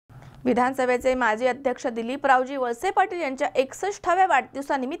विधानसभेचे माजी अध्यक्ष दिलीपरावजी वळसे पाटील यांच्या 61व्या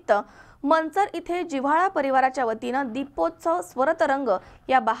वाढदिवसानिमित्त मंचर इथे जिव्हाळा परिवाराच्या वतीनं दीपोत्सव स्वरतरंग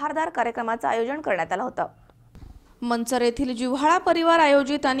या बहारदार कार्यक्रमाचं आयोजन करण्यात आलं होतं। मंचर येथील जिव्हाळा परिवार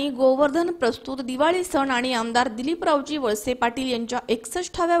आयोजित आणि गोवर्धन प्रस्तुत दिवाळी सण आणि आमदार दिलीपरावजी वळसे पाटील यांच्या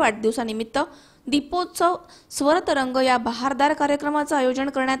 61व्या वाढदिवसानिमित्त दीपोत्सव स्वरतरंग या बहारदार कार्यक्रमाचं आयोजन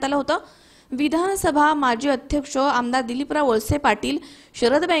करण्यात आलं होतं। विधानसभा माजी अध्यक्ष आमदार दिलीपराव वळसे पाटील,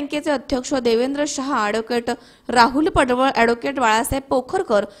 शरद बँकेचे अध्यक्ष देवेंद्र शहा, ॲडव्होकेट राहुल पडवळ, ॲडव्होकेट बाळासाहेब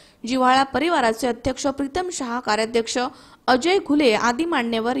पोखरकर, जिव्हाळा परिवाराचे अध्यक्ष प्रीतम शहा, कार्याध्यक्ष अजय घुले आदी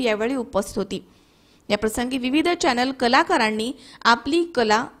मान्यवर यावेळी उपस्थित होती। या प्रसंगी विविध चॅनल कलाकारांनी आपली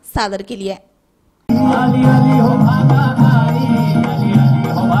कला सादर केली आहे।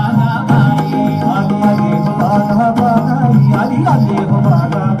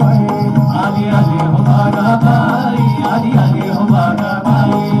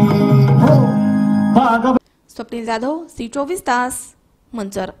 स्वप्नील जाधव, C24 तास,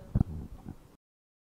 मंचर।